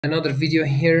Another video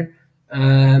here.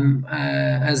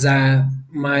 As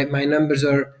my numbers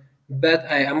are bad,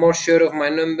 I am more sure of my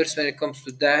numbers when it comes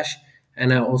to Dash,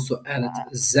 and I also added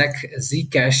ZEC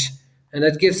Zcash, and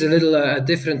that gives a little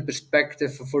different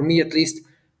perspective for me at least.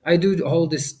 I do all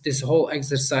this whole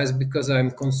exercise because I'm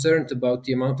concerned about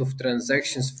the amount of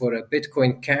transactions for a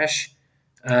Bitcoin Cash.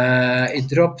 It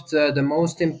dropped the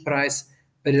most in price,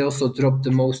 but it also dropped the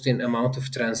most in amount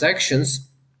of transactions.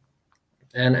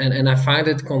 And I find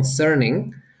it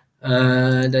concerning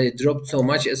that it dropped so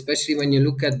much, especially when you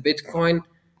look at Bitcoin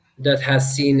that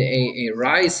has seen a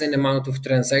rise in amount of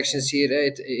transactions here.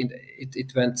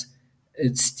 It went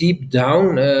steep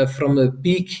down from the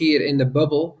peak here in the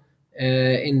bubble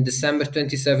in December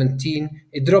 2017.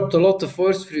 It dropped a lot the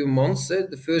first few months.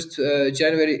 The first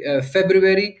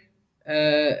February,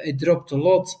 it dropped a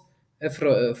lot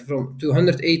from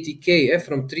 280k,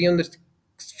 from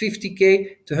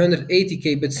 350k to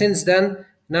 180k, but since then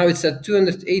now it's at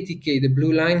 280k, the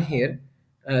blue line here.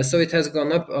 So it has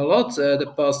gone up a lot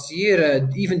the past year,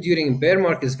 even during bear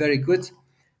market is very good.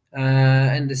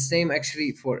 And the same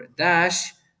actually for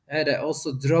Dash, that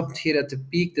also dropped here at the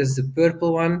peak. That's the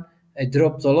purple one. It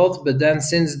dropped a lot, but then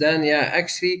since then, yeah,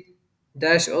 actually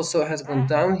Dash also has gone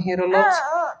down here a lot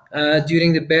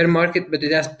during the bear market, but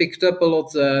it has picked up a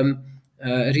lot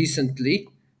recently.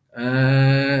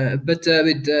 But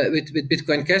with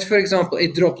Bitcoin Cash, for example,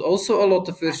 it dropped also a lot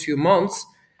the first few months.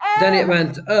 Then it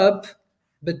went up,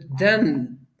 but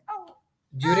then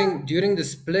during the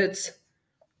split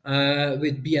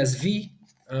with BSV,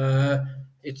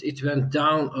 it went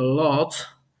down a lot.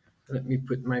 Let me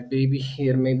put my baby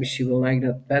here. Maybe she will like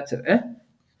that better.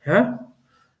 Huh?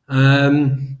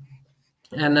 And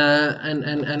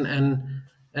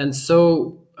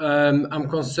so I'm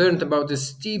concerned about the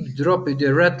steep drop.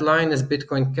 The red line is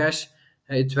Bitcoin Cash.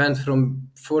 It went from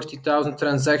 40,000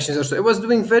 transactions or so. It was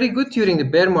doing very good during the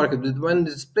bear market, but when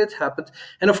the split happened,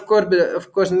 and of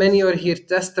course, many are here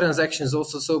test transactions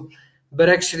also. So, but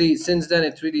actually, since then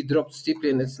it really dropped steeply,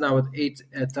 and it's now at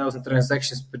 8,000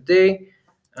 transactions per day.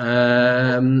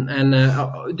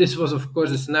 This was, of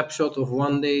course, a snapshot of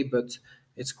one day, but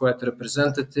it's quite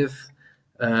representative.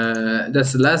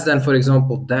 That's less than, for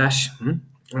example, Dash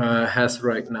has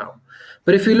right now.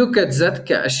 But if you look at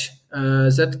Zcash,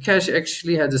 Zcash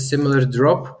actually had a similar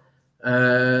drop.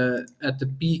 At the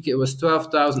peak, it was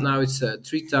 12,000. Now it's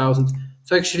 3,000.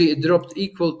 So actually, it dropped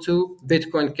equal to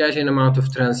Bitcoin Cash in amount of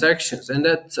transactions, and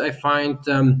that I find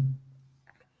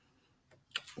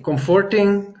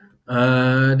comforting.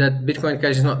 That Bitcoin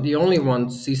Cash is not the only one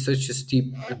to see such a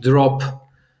steep drop.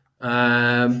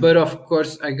 But of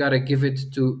course, I gotta give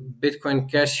it to Bitcoin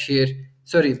Cash here.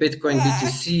 Sorry, Bitcoin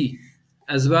BTC,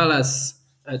 as well as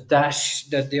Dash,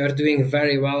 that they are doing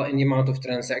very well in the amount of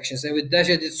transactions. And with Dash,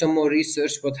 I did some more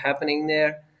research what's happening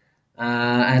there,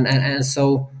 and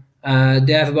so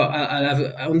they have about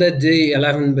 11 on that day,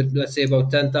 11, but let's say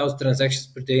about 10,000 transactions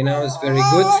per day now. Is very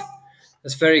good.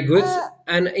 That's very good.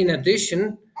 And in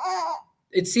addition,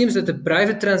 it seems that the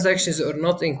private transactions are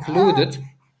not included.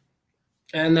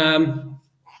 And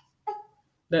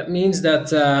that means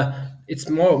that it's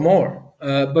more.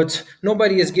 But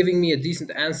nobody is giving me a decent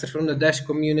answer from the Dash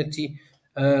community.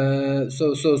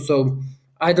 So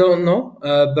I don't know.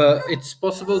 But it's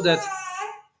possible that...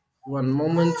 One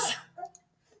moment.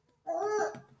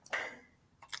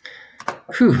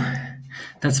 Whew.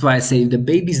 That's why I say the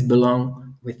babies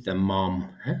belong with the mom.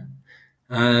 Huh?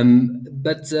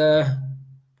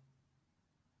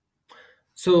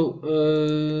 So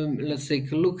let's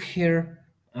take a look here.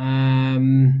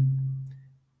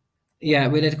 Yeah,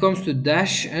 when it comes to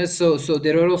Dash, so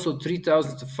there are also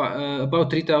 3,000,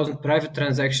 about 3,000 private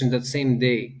transactions that same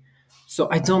day. So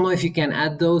I don't know if you can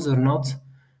add those or not.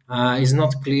 It's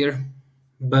not clear.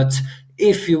 But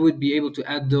if you would be able to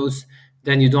add those,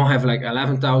 then you don't have like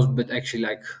 11,000, but actually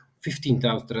like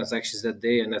 15,000 transactions that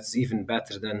day, and that's even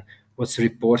better than what's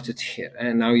reported here.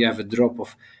 And now you have a drop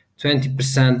of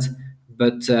 20%,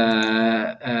 but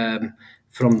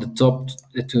from the top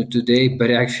to today.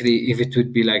 But actually, if it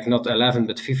would be like not 11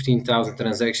 but 15,000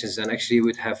 transactions, then actually you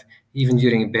would have, even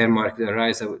during a bear market, a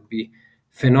rise that would be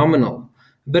phenomenal.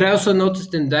 But I also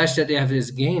noticed in Dash that they have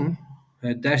this game,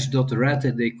 Dash.red,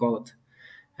 they call it.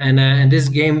 And this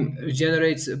game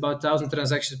generates about 1,000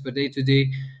 transactions per day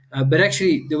today. But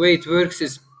actually, the way it works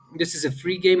is this is a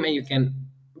free game, and you can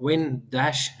win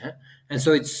Dash. And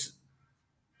so it's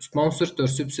sponsored or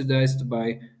subsidized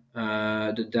by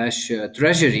the Dash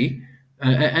treasury.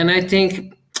 And I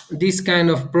think these kind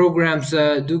of programs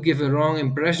do give a wrong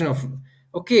impression of,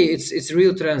 okay, it's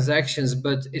real transactions,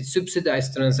 but it's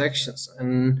subsidized transactions.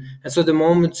 And so the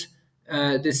moment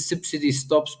this subsidy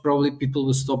stops, probably people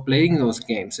will stop playing those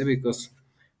games, because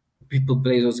people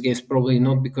play those games probably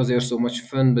not because they are so much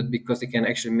fun, but because they can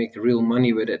actually make real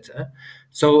money with it.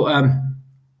 So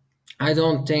I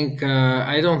don't think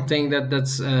I think that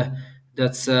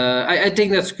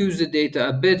skews the data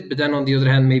a bit, but then on the other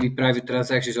hand, maybe private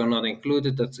transactions are not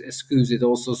included. That skews it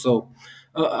also. So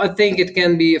I think it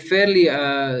can be fairly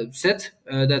said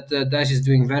that Dash is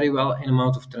doing very well in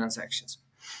amount of transactions.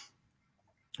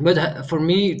 But for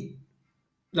me,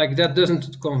 like, that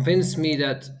doesn't convince me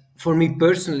that, for me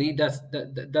personally,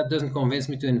 that doesn't convince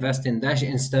me to invest in Dash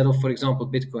instead of, for example,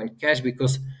 Bitcoin Cash,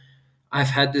 because I've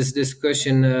had this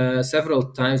discussion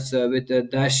several times with the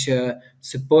Dash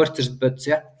supporters. But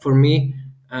yeah, for me,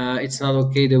 it's not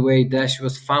okay the way Dash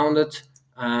was founded.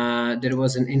 There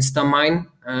was an Instamine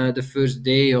the first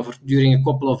day, or during a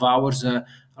couple of hours, a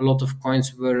lot of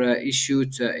coins were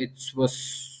issued. It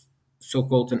was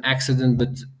so-called an accident, but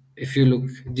if you look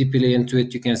deeply into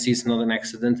it, you can see it's not an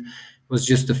accident. It was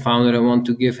just the founder who wanted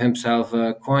to give himself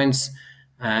coins,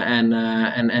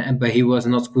 but he was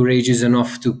not courageous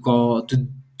enough to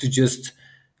just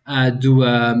do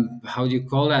how do you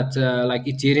call that, like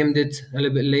Ethereum did a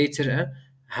little bit later,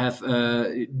 have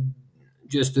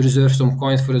just reserve some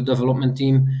coins for the development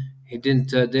team. He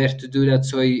didn't dare to do that,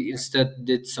 so he instead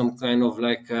did some kind of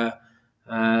like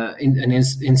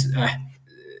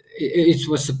it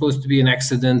was supposed to be an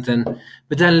accident,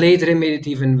 but then later he made it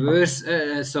even worse.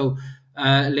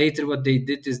 Later what they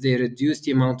did is they reduced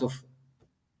the amount of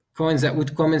coins that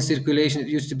would come in circulation. It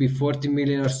used to be 40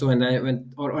 million or so, and then it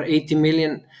went or 80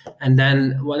 million, and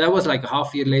then that was like a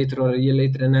half year later or a year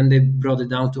later, and then they brought it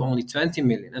down to only 20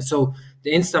 million. And so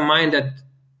the Instamine that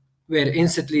where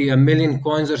instantly a million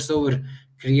coins or so were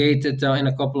created in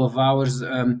a couple of hours,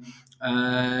 and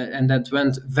that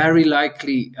went very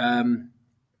likely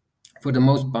for the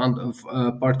most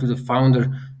part to the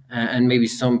founder and maybe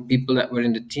some people that were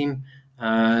in the team.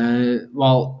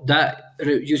 Well, that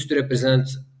used to represent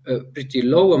a pretty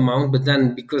low amount, but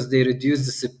then because they reduced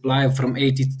the supply from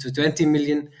 80 to 20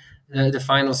 million, the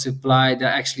final supply,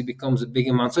 that actually becomes a big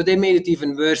amount. So they made it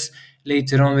even worse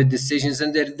later on with decisions,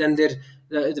 and then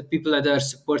the people that are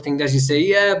supporting that, you say,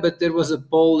 yeah, but there was a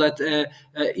poll that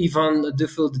Ivan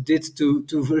Duffeld did to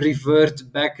revert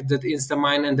back that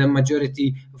Instamine, and the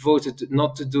majority voted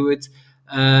not to do it.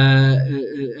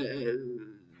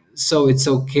 So it's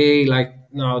okay. Like,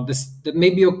 no, that may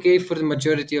be okay for the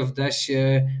majority of Dash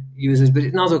users, but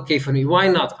it's not okay for me. Why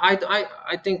not? I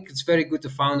think it's very good the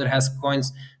founder has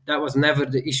coins. That was never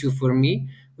the issue for me.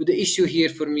 But the issue here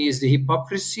for me is the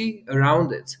hypocrisy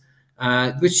around it,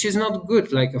 which is not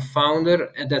good. Like a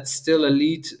founder that's still a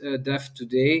lead dev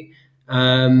today,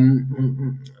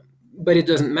 but it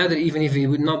doesn't matter even if he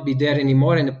would not be there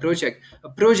anymore in the project. A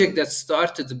project that's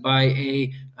started by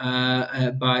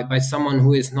by someone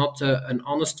who is not an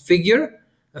honest figure,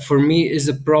 for me is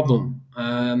a problem.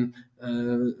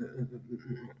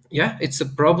 Yeah, it's a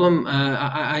problem.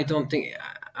 I don't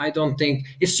think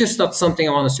it's just not something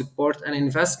I want to support and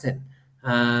invest in.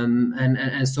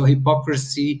 And so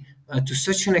hypocrisy to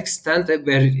such an extent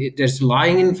where there's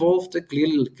lying involved,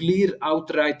 clear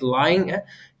outright lying.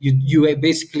 You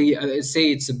basically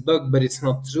say it's a bug, but it's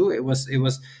not true. It was,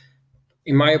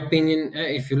 in my opinion,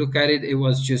 if you look at it, it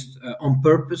was just on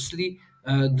purposely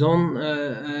done.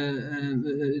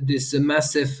 This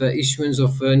massive issuance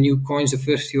of new coins the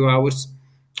first few hours.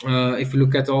 If you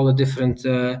look at all the different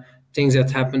things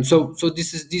that happen, so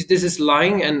this is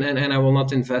lying, and I will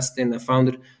not invest in a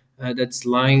founder that's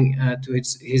lying to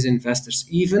his investors,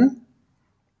 even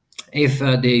if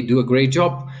they do a great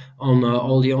job on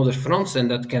all the other fronts,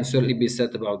 and that can certainly be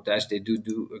said about Dash. They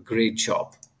do a great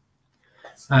job.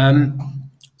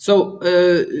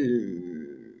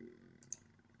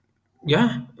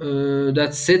 Yeah,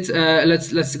 that's it.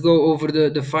 Let's go over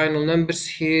the final numbers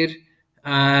here.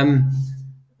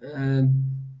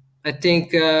 I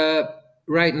think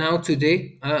right now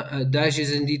today, Dash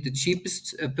is indeed the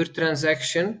cheapest per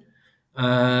transaction,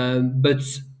 but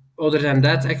other than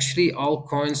that, actually, all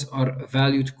coins are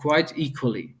valued quite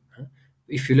equally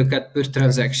if you look at per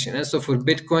transaction. And so for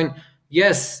Bitcoin,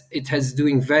 yes, it has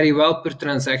doing very well per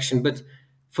transaction, but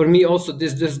for me also,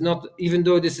 this does not, even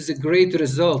though this is a great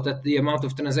result that the amount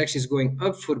of transactions going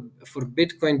up for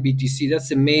Bitcoin BTC,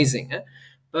 that's amazing.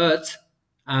 But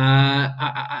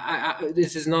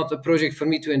this is not a project for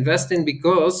me to invest in,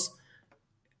 because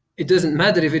it doesn't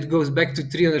matter if it goes back to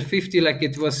 350 like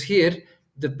it was here,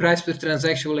 the price per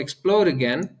transaction will explode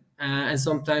again. And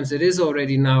sometimes it is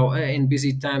already now in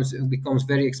busy times, it becomes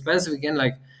very expensive again,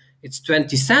 like it's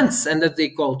 20 cents, and that they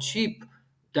call cheap.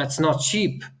 That's not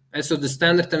cheap. And so the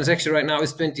standard transaction right now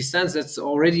is 20 cents. That's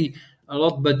already a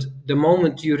lot, but the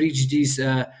moment you reach these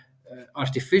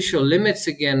artificial limits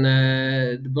again,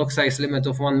 the block size limit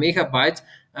of 1 megabyte,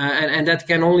 and that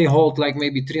can only hold like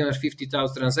maybe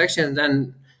 350,000 transactions,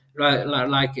 then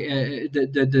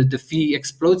the fee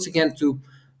explodes again to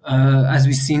as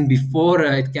we've seen before,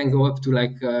 it can go up to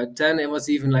like 10. It was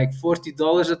even like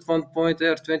 $40 at one point,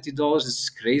 or $20. It's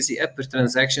crazy per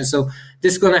transaction. So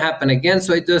this is going to happen again.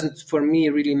 So it doesn't, for me,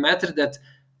 really matter that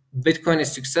Bitcoin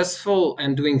is successful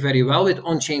and doing very well with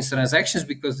on-chain transactions,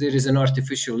 because there is an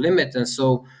artificial limit. And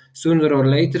so sooner or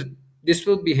later, this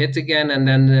will be hit again, and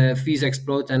then the fees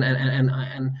explode, and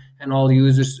all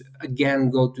users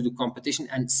again go to the competition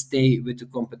and stay with the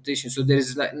competition. So there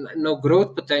is like no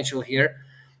growth potential here.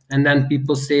 And then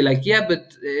people say like, yeah,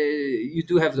 but you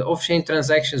do have the off-chain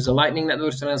transactions, the Lightning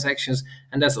Network transactions,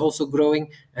 and that's also growing,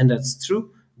 and that's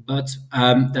true. But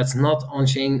that's not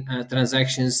on-chain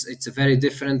transactions. It's a very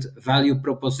different value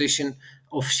proposition.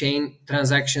 Off-chain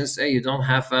transactions, you don't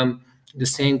have the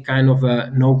same kind of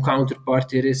no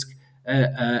counterparty risk.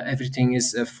 Everything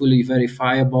is fully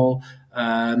verifiable.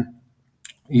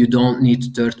 You don't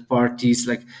need third parties.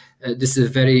 Like this is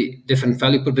a very different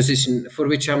value proposition, for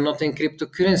which I'm not in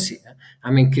cryptocurrency.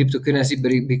 I'm in cryptocurrency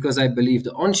because I believe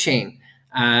the on-chain,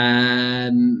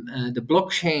 the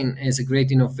blockchain is a great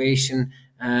innovation,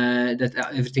 that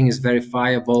everything is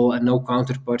verifiable and no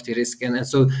counterparty risk. And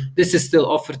so this is still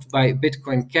offered by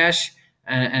Bitcoin Cash.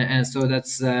 And so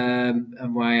that's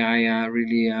why I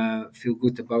really feel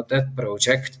good about that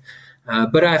project.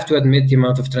 But I have to admit, the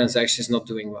amount of transactions is not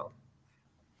doing well.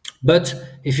 But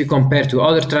if you compare to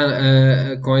other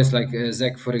coins like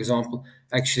ZEC, for example,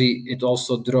 actually it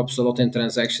also drops a lot in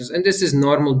transactions, and this is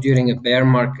normal during a bear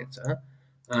market.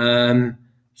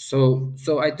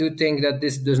 So I do think that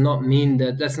this does not mean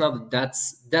that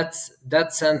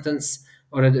sentence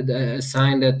or a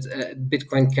sign that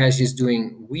Bitcoin Cash is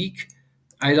doing weak.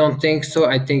 I don't think so.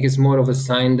 I think it's more of a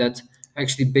sign that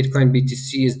actually Bitcoin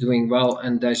BTC is doing well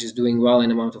and Dash is doing well in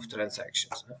amount of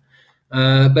transactions.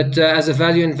 But as a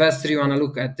value investor, you want to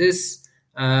look at this,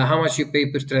 how much you pay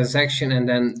per transaction, and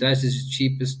then Dash is the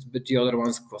cheapest, but the other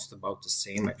ones cost about the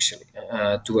same actually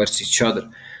towards each other.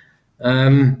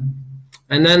 And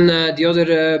then the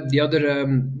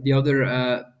other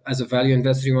as a value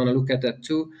investor, you want to look at that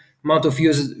too. Amount of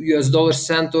US dollars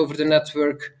sent over the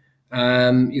network.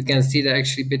 You can see that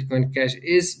actually Bitcoin Cash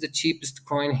is the cheapest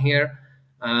coin here,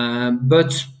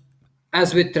 but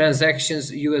as with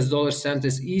transactions, US dollar sent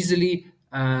is easily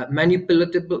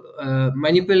manipulated.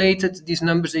 These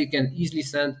numbers, you can easily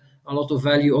send a lot of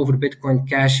value over Bitcoin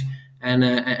Cash, and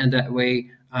that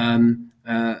way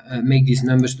make these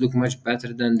numbers look much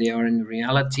better than they are in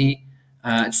reality.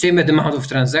 Same with the amount of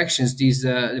transactions.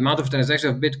 The amount of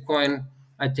transactions of Bitcoin,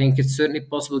 I think it's certainly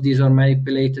possible these are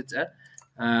manipulated.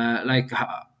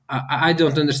 I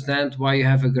don't understand why you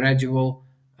have a gradual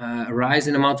rise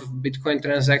in amount of Bitcoin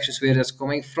transactions, where that's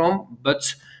coming from.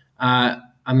 But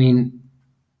I mean,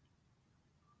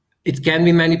 it can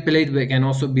be manipulated, but it can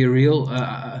also be real.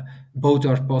 Both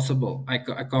are possible. I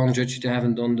can't judge it. I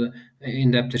haven't done the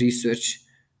in-depth research,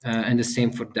 and the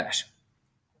same for Dash.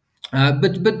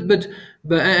 But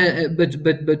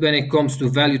when it comes to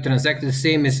value transaction, the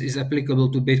same is applicable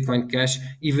to Bitcoin Cash.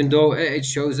 Even though it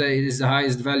shows that it is the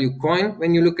highest value coin,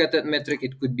 when you look at that metric,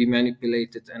 it could be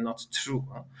manipulated and not true.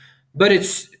 But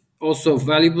it's also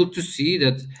valuable to see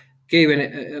that, okay, when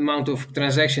amount of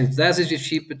transactions, that is the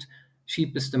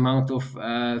cheapest amount of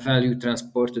value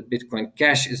transported. Bitcoin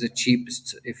Cash is the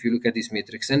cheapest if you look at these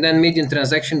metrics. And then median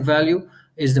transaction value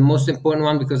is the most important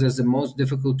one, because it's the most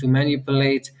difficult to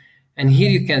manipulate. And here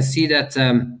you can see that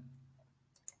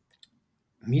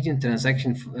median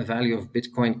transaction value of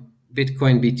Bitcoin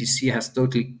BTC has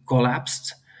totally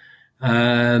collapsed,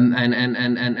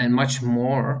 and much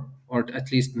more, or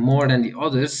at least more than the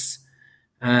others.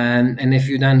 And if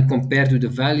you then compare to the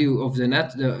value of the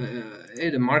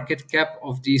market cap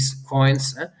of these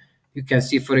coins, you can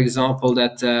see, for example,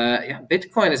 that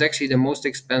Bitcoin is actually the most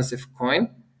expensive coin,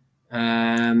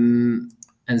 and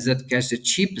Zcash the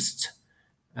cheapest.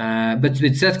 But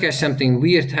with Zcash, something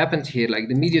weird happened here. Like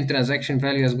the median transaction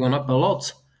value has gone up a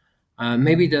lot.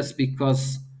 Maybe that's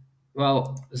because,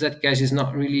 well, Zcash is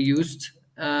not really used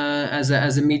as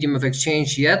a medium of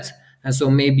exchange yet. And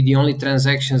so maybe the only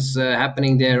transactions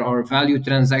happening there are value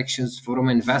transactions from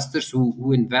investors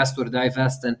who invest or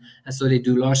divest, and so they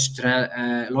do large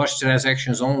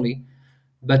transactions only.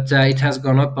 But it has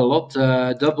gone up a lot,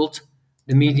 doubled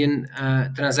the median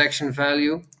transaction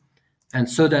value. And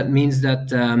so that means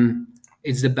that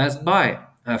it's the best buy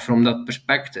from that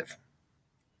perspective.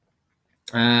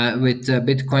 With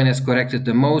Bitcoin has corrected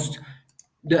the most.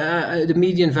 the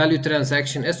median value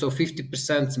transaction is, so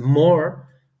 50% more,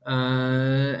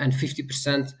 and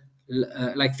 50%,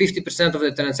 like 50% of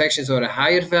the transactions are a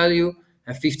higher value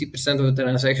and 50% of the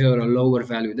transactions are a lower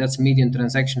value. That's median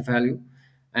transaction value.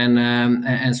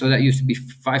 And so that used to be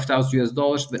 5,000 US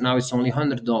dollars, but now it's only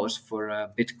 $100 for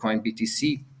Bitcoin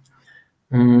BTC.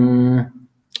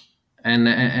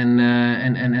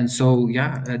 And so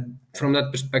yeah, from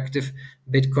that perspective,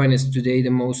 Bitcoin is today the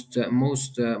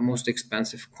most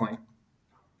expensive coin,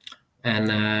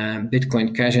 and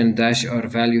Bitcoin Cash and Dash are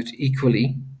valued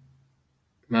equally,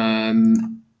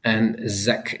 and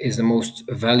ZEC is the most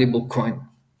valuable coin.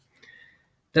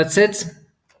 That's it.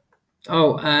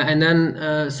 Oh, and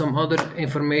then some other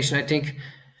information. I think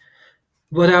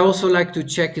what I also like to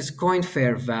check is Coin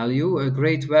Fair Value, a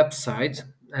great website,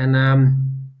 and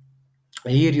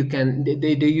here you can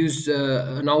they use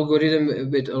an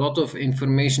algorithm with a lot of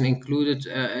information included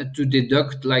to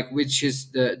deduct like which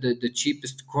is the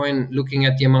cheapest coin, looking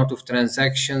at the amount of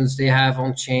transactions they have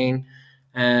on chain,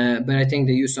 but I think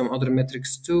they use some other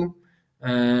metrics too,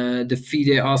 the fee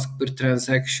they ask per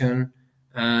transaction,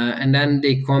 and then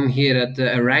they come here at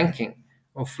a ranking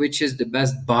of which is the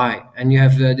best buy, and you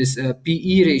have this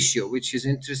PE ratio, which is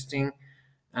interesting,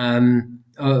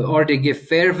 or they give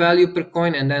fair value per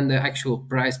coin and then the actual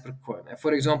price per coin.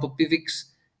 For example, Pivx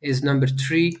is number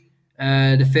 3.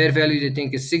 The fair value they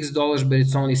think is $6, but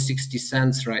it's only 60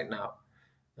 cents right now.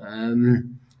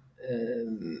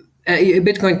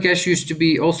 Bitcoin Cash used to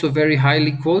be also very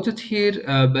highly quoted here,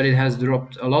 but it has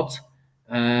dropped a lot.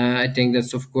 I think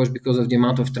that's of course because of the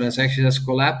amount of transactions has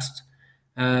collapsed.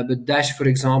 But Dash, for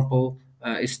example,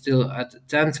 is still at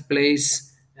 10th place.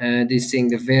 They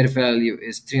think the fair value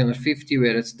is 350,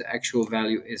 whereas the actual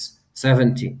value is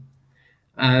 70.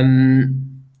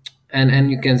 And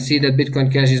you can see that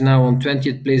Bitcoin Cash is now on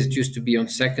 20th place. It used to be on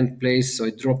 2nd place, so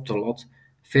it dropped a lot.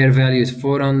 Fair value is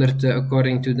 400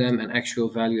 according to them, and actual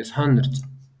value is 100.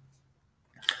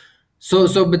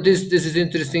 But this is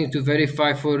interesting to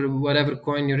verify for whatever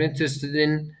coin you're interested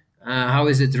in. How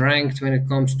is it ranked when it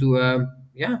comes to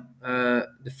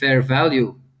the fair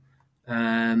value?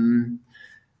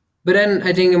 But then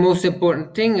I think the most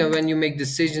important thing when you make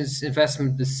decisions,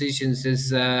 investment decisions,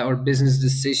 is or business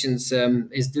decisions,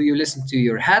 is do you listen to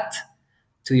your head,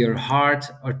 to your heart,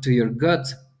 or to your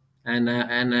gut? And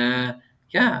I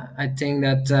think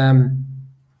that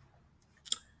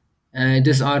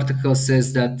this article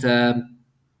says that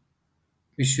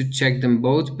you should check them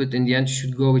both, but in the end you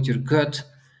should go with your gut,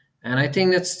 and I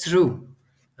think that's true,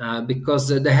 because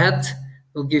the head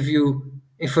will give you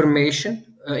information,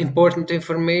 important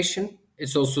information.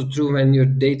 It's also true when you're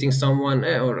dating someone,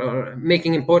 or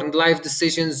making important life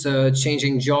decisions,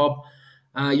 changing job.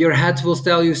 Your head will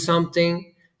tell you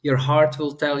something, your heart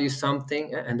will tell you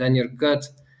something, and then your gut.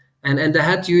 And the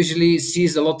head usually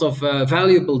sees a lot of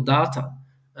valuable data,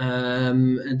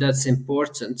 and that's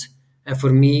important. And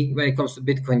for me, when it comes to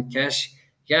Bitcoin Cash,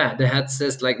 yeah, the head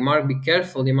says, like, Mark, be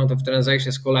careful. The amount of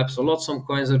transactions collapse a lot. Some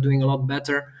coins are doing a lot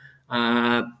better.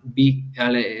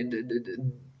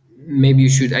 Maybe you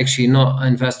should actually not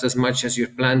invest as much as you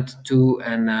planned to,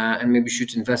 and maybe you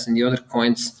should invest in the other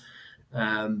coins.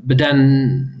 But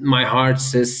then my heart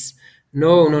says,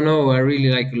 no. I really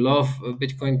love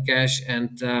Bitcoin Cash,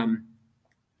 and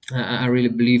I really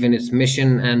believe in its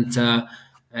mission, and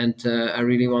I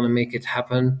really want to make it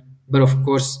happen. But of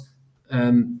course,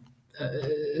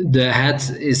 the head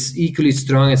is equally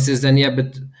strong. It says then, yeah,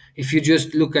 but if you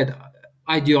just look at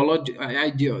ideology,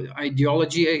 I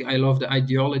love the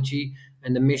ideology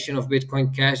and the mission of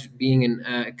Bitcoin Cash being an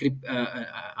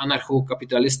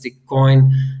anarcho-capitalistic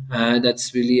coin,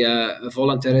 that's really a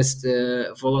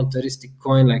voluntaristic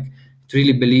coin. Like, it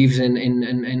really believes in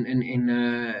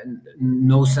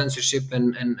no censorship,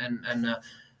 and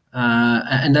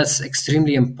that's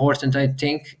extremely important, I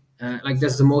think.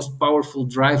 That's the most powerful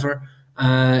driver,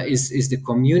 is the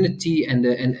community and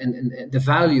the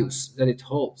values that it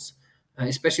holds,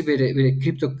 especially with a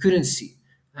cryptocurrency.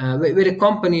 With a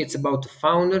company, it's about the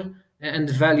founder and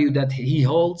the value that he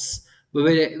holds. But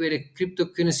with a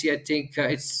cryptocurrency, I think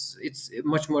it's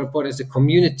much more important as the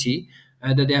community,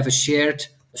 that they have a shared,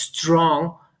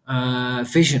 strong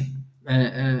vision,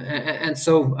 and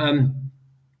so.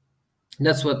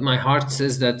 That's what my heart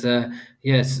says, that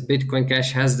yes, Bitcoin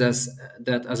Cash has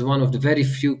that as one of the very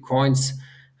few coins,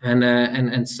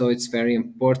 and so it's very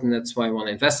important. That's why I want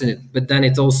to invest in it. But then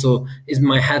it also is,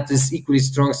 my head is equally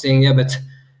strong, saying, yeah, but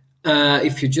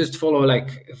if you just follow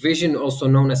vision, also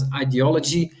known as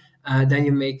ideology, then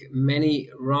you make many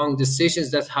wrong decisions.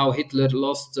 That's how Hitler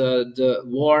lost the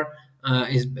war,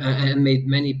 and made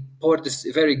many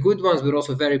very good ones, but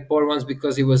also very poor ones,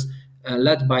 because he was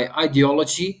led by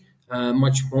ideology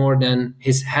much more than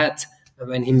his head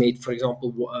when he made, for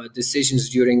example, decisions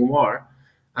during war.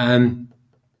 And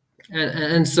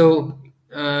so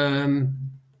I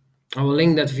will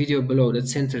link that video below.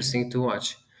 That's interesting to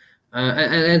watch.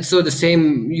 And so the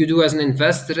same you do as an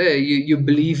investor. You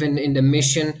believe in the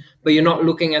mission, but you're not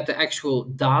looking at the actual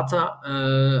data,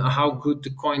 how good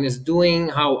the coin is doing,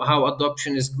 how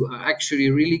adoption is actually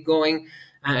really going,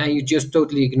 and you just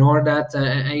totally ignore that,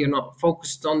 and you're not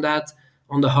focused on that,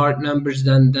 on the hard numbers.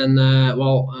 Then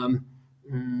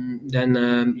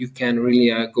you can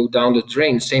really go down the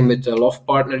drain. Same with the love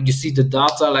partner. You see the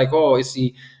data, like, oh, is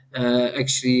he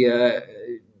actually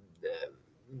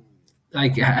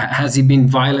like, has he been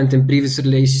violent in previous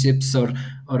relationships, or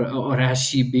has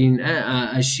she been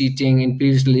cheating in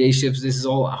previous relationships? This is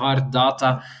all hard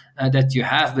data that you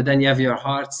have, but then you have your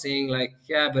heart saying, like,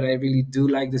 yeah, but I really do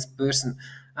like this person.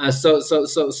 So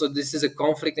this is a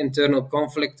conflict, internal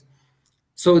conflict.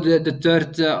 So the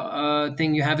third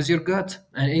thing you have is your gut,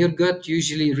 and your gut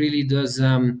usually really does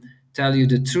tell you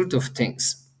the truth of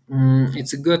things.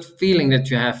 It's a gut feeling that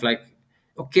you have, like,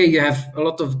 okay, you have a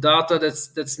lot of data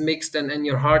that's mixed, and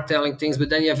your heart telling things, but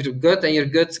then you have your gut, and your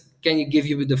gut can you give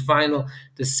you the final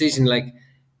decision, like,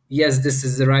 yes, this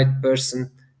is the right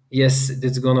person, yes,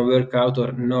 it's gonna work out,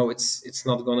 or no, it's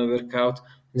not gonna work out.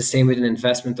 The same with an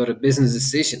investment or a business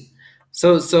decision.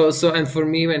 So and for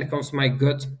me, when it comes to my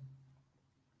gut,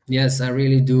 yes, I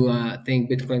really do think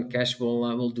Bitcoin Cash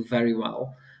will do very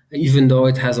well, even though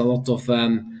it has a lot of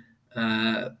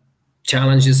uh,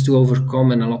 challenges to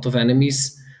overcome and a lot of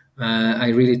enemies. I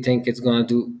really think it's going to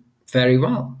do very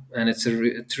well, and it's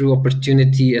a true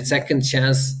opportunity, a second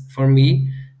chance for me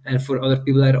and for other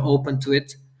people that are open to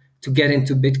it, to get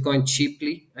into Bitcoin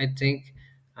cheaply, I think.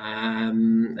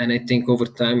 And I think over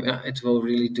time it will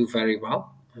really do very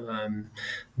well.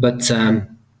 But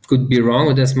could be wrong,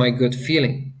 but that's my good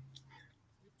feeling.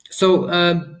 So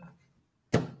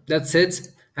that's it.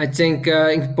 I think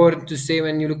important to say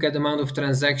when you look at the amount of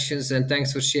transactions, and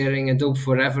thanks for sharing Adobe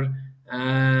Forever.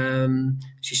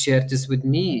 She shared this with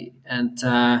me, and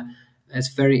it's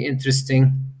very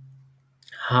interesting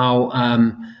how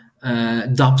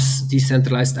DApps,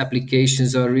 decentralized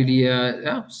applications, are really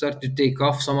start to take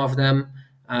off, some of them.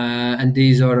 And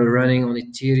these are running on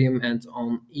Ethereum and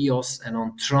on EOS and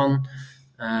on Tron.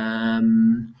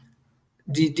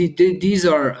 These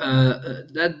are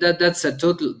that's a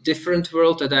total different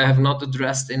world that I have not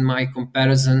addressed in my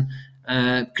comparison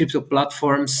crypto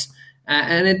platforms,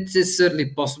 and it is certainly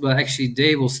possible actually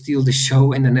they will steal the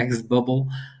show in the next bubble,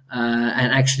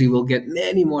 and actually will get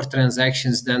many more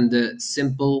transactions than the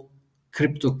simple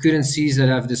cryptocurrencies that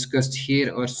I've discussed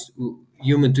here, or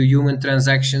human to human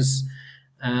transactions,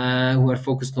 who are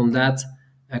focused on that,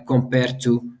 compared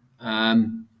to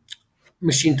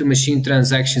machine-to-machine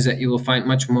transactions that you will find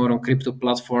much more on crypto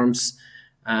platforms.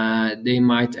 They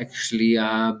might actually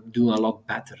do a lot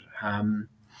better.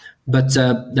 But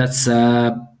that's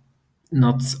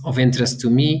not of interest to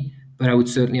me, but I would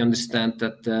certainly understand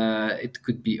that it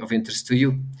could be of interest to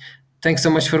you. Thanks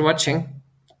so much for watching.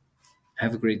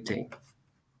 Have a great day.